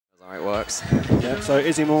works. Yeah, so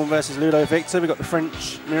ISIMORN versus Ludovictor. We've got the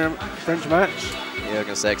French match. Yeah, I'm going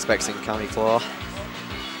to say expecting Cammy Claw.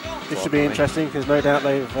 This should be interesting because no doubt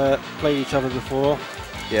they've played each other before.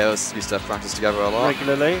 Yeah, they used to practice together a lot.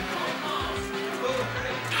 Regularly.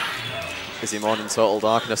 ISIMORN in total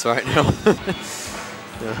darkness right now.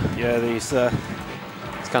 Yeah, these...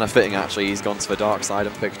 it's kind of fitting actually, he's gone to the dark side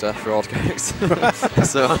and picked fraud kicks.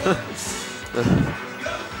 So...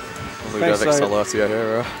 Ludovictor low to your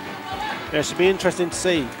hero. Yeah, it should be interesting to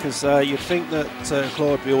see because you'd think that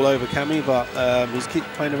Claw would be all over Cammy, but he's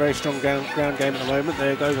playing a very strong ground game at the moment.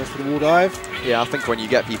 There goes for the wall dive. Yeah, I think when you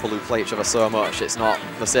get people who play each other so much, it's not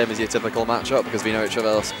the same as your typical matchup because we know each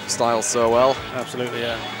other's styles so well. Absolutely,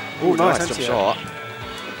 yeah. Oh, nice jump shot.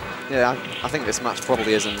 Yeah, I think this match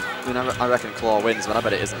probably isn't. I mean, I reckon Claw wins, but I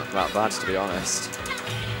bet it isn't that bad to be honest.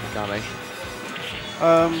 Cammy.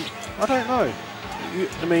 I don't know.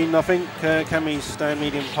 I mean, I think Cammy's stand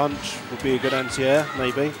medium punch would be a good anti-air,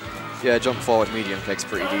 maybe. Yeah, jump forward medium kick's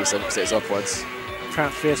pretty decent because it's upwards.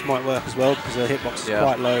 Crouch fierce might work as well because the hitbox is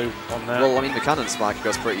quite low on that. Well, I mean, the cannon spike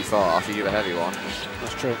goes pretty far if you give a heavy one.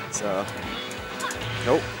 That's true. So,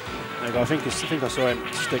 nope. There you go. I think I saw him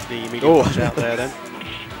stick the medium punch out there then.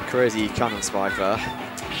 Crazy cannon spike there.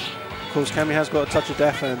 Of course, Cammy has got a touch of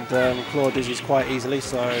death and Claw dizzies quite easily,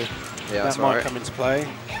 so that might come into play.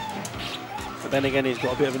 But then again, he's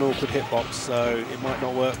got a bit of an awkward hitbox, so it might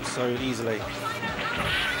not work so easily.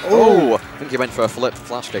 Oh! I think he went for a flip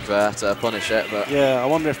flash kick there to punish it, but... Yeah, I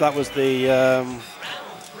wonder if that was the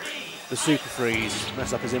super freeze,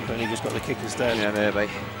 mess up his input and he just got the kick instead. Yeah,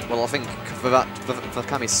 maybe. Well, I think for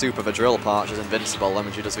Cammy's super, the drill part, which is invincible, then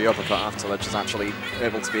when she does the uppercut afterwards, she's actually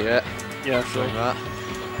able to be hit. Yeah, sure. That.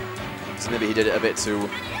 So maybe he did it a bit too...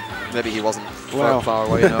 Maybe he wasn't far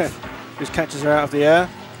away enough. Just catches her out of the air.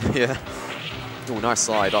 Yeah. Oh, nice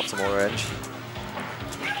slide, optimal range.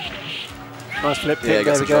 Nice flip kick,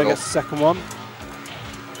 there we go, gets the second one.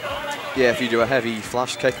 Yeah, if you do a heavy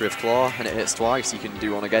flash kick with Claw and it hits twice, you can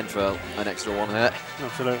do one again for an extra one hit.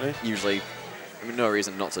 Absolutely. Usually, I mean, no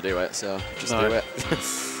reason not to do it, so just do it.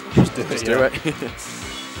 Just do it, just do it.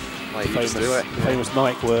 Like, you just do it. Famous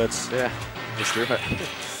Nike words. Yeah, just do it.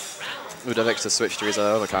 Ludovictor switched to his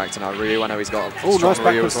other character now, Ryu. I know he's got a nice strong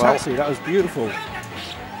Ryu as well. Tatsu, that was beautiful.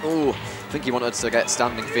 Oh, I think he wanted to get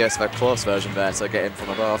standing fierce for a close version there to get him from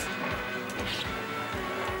above.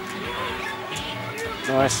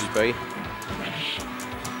 Nice.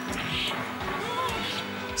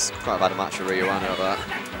 It's quite a bad match for Ryu, I know that.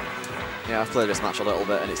 Yeah, I've played this match a little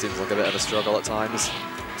bit and it seems like a bit of a struggle at times.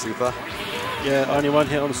 Super. Yeah, only one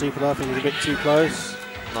hit on the super, I think he's a bit too close.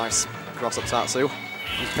 Nice cross up Tatsu.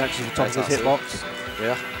 He's catching the top of his hitbox.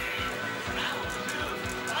 Yeah.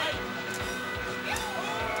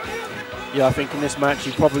 Yeah, I think in this match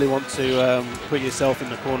you probably want to put yourself in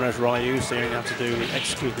the corner as Ryu, so you only have to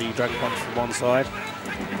execute the Dragon Punch from one side.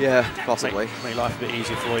 Yeah, possibly. Make life a bit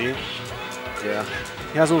easier for you. Yeah.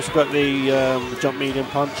 He has also got the jump medium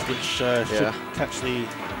punch, which should catch the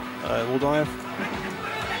wall dive.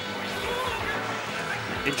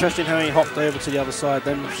 Interesting how he hopped over to the other side,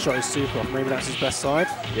 then shot his super off. Maybe that's his best side.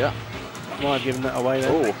 Yeah. Might have given that away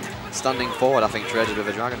then. Oh, standing forward, I think traded with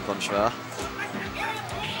a Dragon Punch there.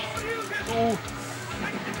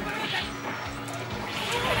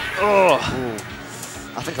 Oh!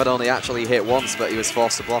 I think I'd only actually hit once, but he was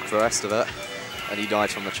forced to block the rest of it, and he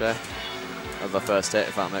died from the chip of the first hit,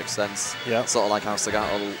 if that makes sense. Yeah. Sort of like how Sagat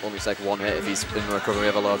will only take one hit if he's in the recovery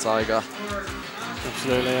of a low tiger.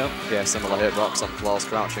 Absolutely, yeah. Yeah, similar hitbox on Claw's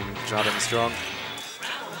crouching, jabbing strong.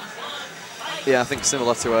 Yeah, I think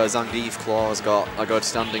similar to Zangief, Claw has got a good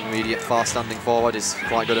standing fast standing forward, is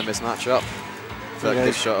quite good in this matchup. I feel like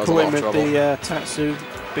this shot has a lot of trouble. The Tatsu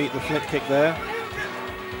beat the flip kick there.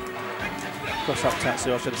 Cross up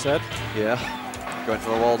Tatsu, I should have said. Yeah, going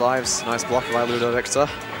for the wall dives. Nice block by Ludovictor.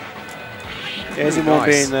 Yeah, ISIMORN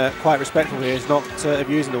being quite respectful here. He's not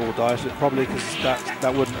abusing the wall dives, probably because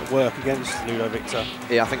that wouldn't work against Ludovictor.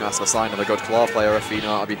 Yeah, I think that's a sign of a good Claw player if you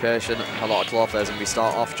know how to be patient. A lot of Claw players, when we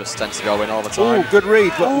start off, just tend to go in all the time. Oh, good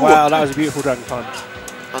read. Wow, that was a beautiful Dragon Punch.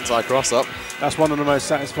 Anti-cross up. That's one of the most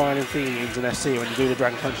satisfying feelings in SC when you do the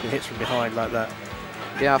Dragon Punch and it hits from behind like that.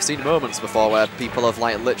 Yeah, I've seen moments before where people have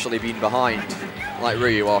like literally been behind, like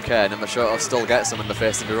Ryu or Ken, and the shot still gets them and they're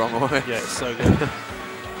facing the wrong way. Yeah, it's so good.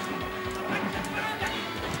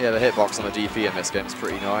 Yeah, the hitbox on the GP in this game is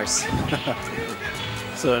pretty nice.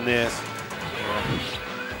 Certainly is. Yeah.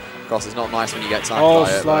 Of course, it's not nice when you get tagged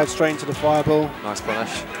by it. Slide straight into the fireball. Nice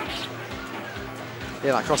punish.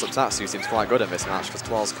 Yeah, that cross-up Tatsu seems quite good in this match because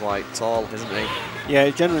Claw's quite tall, isn't he? Yeah,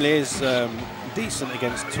 it generally is decent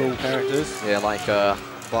against tall characters. Yeah, like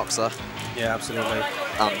Boxer. Yeah, absolutely.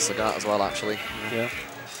 And Sagat as well, actually. Yeah.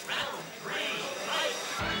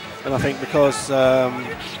 And I think because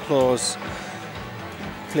Claw's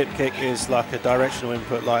flip kick is like a directional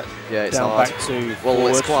input, like it's down hard. back to well, forward.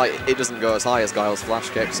 it's quite. It doesn't go as high as Guile's flash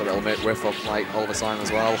kick, so it'll make whiff up like all the time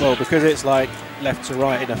as well. Well, because it's like left to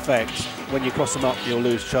right in effect, when you cross them up, you'll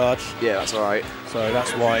lose charge. Yeah, that's right. So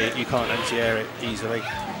that's why you can't anti-air it easily.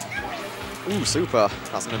 Ooh, super.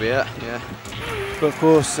 That's going to be it. Yeah. But of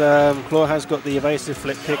course, Claw has got the evasive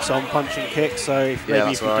flip kicks on punch and kick, so if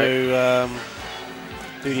maybe if you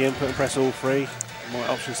do the input and press all three, might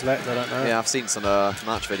option select, I don't know. Yeah, I've seen some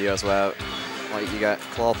match videos where like you get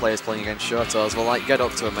Claw players playing against Shotos, will like get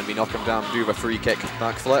up to him and we knock him down, do a free kick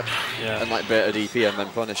backflip, and like bait a DP and then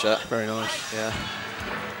punish it. Very nice. Yeah.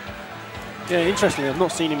 Yeah, interesting. I've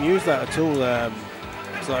not seen him use that at all,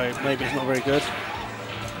 so maybe it's not very good.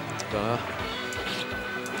 Don't know.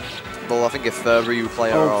 Well, I think if the Ryu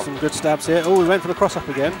player... Oh, some good stabs here. Oh, we went for the cross-up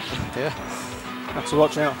again. Yeah. Have to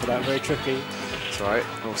watch out for that, very tricky. That's right.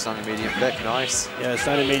 Oh, standing medium kick, nice. Yeah,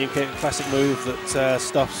 standing medium kick, classic move that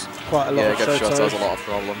stuffs quite a lot of Shoto. Yeah, Shoto. has a lot of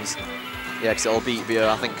problems. Yeah, because it'll beat the,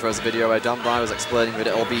 I think there's a video where Danbrai was explaining that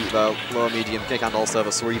it'll beat the low medium kick and also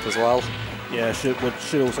the sweep as well. Yeah, should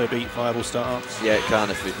also beat viable startups. Yeah, it can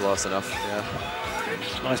if you're close enough, yeah.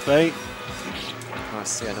 Nice bait.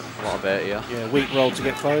 Nice, yeah, a lot of bait here. Yeah, weak roll to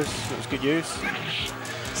get close. It was good use.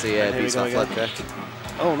 See, yeah, beats my flip kick.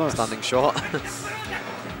 Oh, nice. Standing short.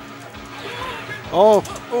 Oh,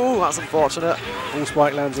 that's unfortunate. All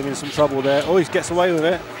spike lands him in some trouble there. Oh, he gets away with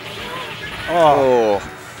it. Oh.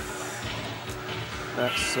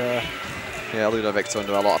 That's... yeah, Ludovictor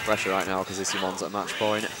under a lot of pressure right now because ISIMORN's at match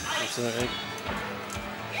point. Absolutely.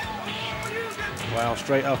 Wow,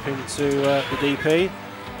 straight up into the DP.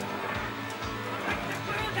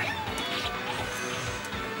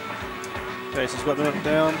 Okay, so he's got the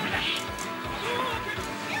knockdown.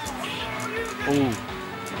 Ooh,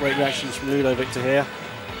 great reactions from Ludovictor here.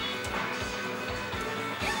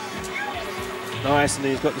 Nice, and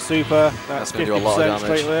he's got the super. That's 50%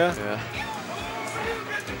 straight there. Yeah.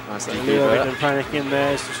 Nice, Ludovictor panicking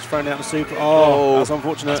there. He's just throwing out the super. Oh, that's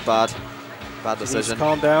unfortunate. That's bad. Bad decision.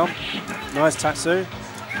 Calm down. Nice Tatsu.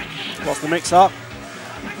 What's the mix up?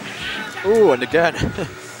 Ooh, and again.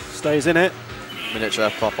 Stays in it. Miniature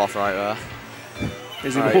pop off right there.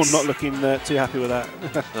 ISIMORN not looking too happy with that.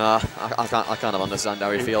 I kind of understand how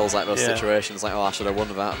he feels like those situations. Like, oh, I should have won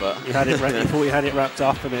that, but he had it. He thought he had it wrapped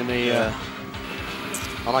up, and then he.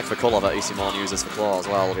 I like the colour that ISIMORN uses for Claw as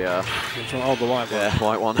well. Yeah. Oh, the white one. Yeah,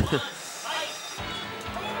 white one. Of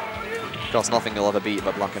course, nothing will ever beat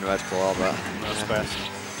but black and red Claw, but that's best.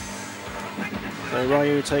 So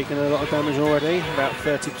Ryu taking a lot of damage already, about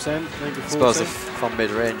 30%, maybe 40%. I suppose if from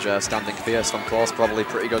mid-range, standing fierce from Claw's probably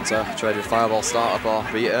pretty good to trade with Fireball startup or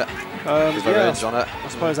beat it. With the range on it. I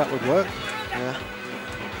suppose that would work. Yeah.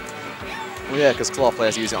 Well, yeah, because Claw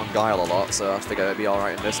players use it on Guile a lot, so I figure it'd be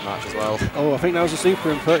alright in this match as well. Oh, I think that was a super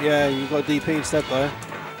input. Yeah, you got a DP instead though.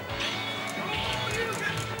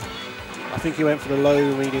 I think he went for the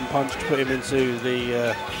low medium punch to put him into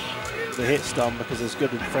the hit stun because there's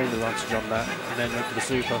good frame advantage on that, and then went for the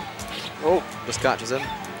super. Oh, just catches him.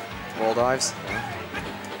 Wall dives.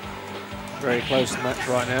 Very close to the match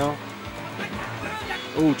right now.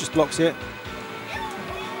 Oh, just blocks it.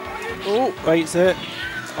 Oh, baits it.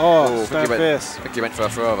 Oh, stand fierce. I think he went for a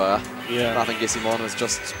throw there. Yeah. I think ISIMORN was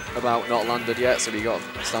just about not landed yet, so he got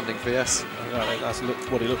standing fierce. That's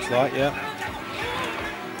what he looks like, yeah.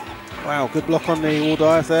 Wow, good block on the wall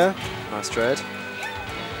dive there. Nice trade.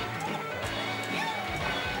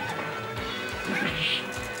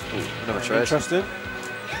 Another trade. Interesting.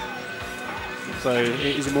 So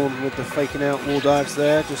ISIMORN with the faking out wall dives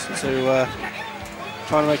there, just to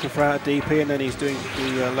trying to make him throw out a DP, and then he's doing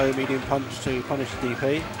the low medium punch to punish the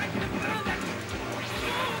DP.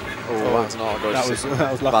 Oh, that's not a good. That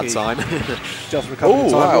was lucky. Bad time. Just recovered the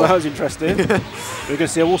time. Wow. Well, that was interesting. We're going to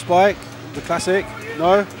see a wall spike, the classic.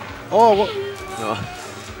 No. Oh, what? No.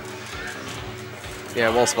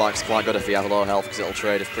 Yeah, wall spike's quite good if you have low health because it'll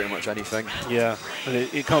trade with pretty much anything. Yeah, and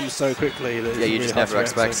it comes so quickly that you just never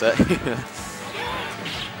expect it.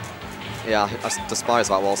 Yeah, I despise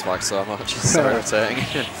that wall spike so much. It's so irritating.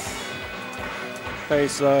 Okay,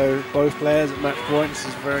 so both players at match points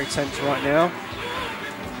is very tense right now.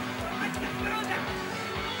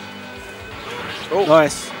 Oh,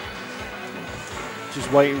 nice. Just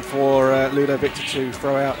waiting for Ludovictor to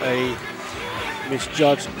throw out a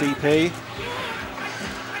misjudged DP.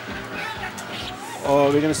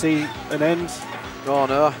 Oh, we're going to see an end. Oh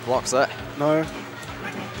no, blocks it. No.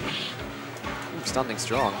 Standing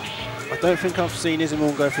strong. I don't think I've seen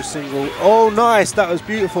ISIMORN go for a single. Oh, nice, that was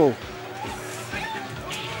beautiful.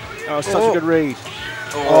 Oh, such a good read.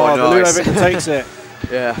 Oh, nice. Ludovictor takes it.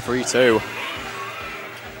 Yeah, 3-2.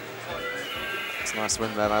 It's a nice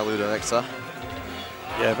win there by Ludovictor.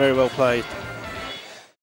 Yeah, very well played.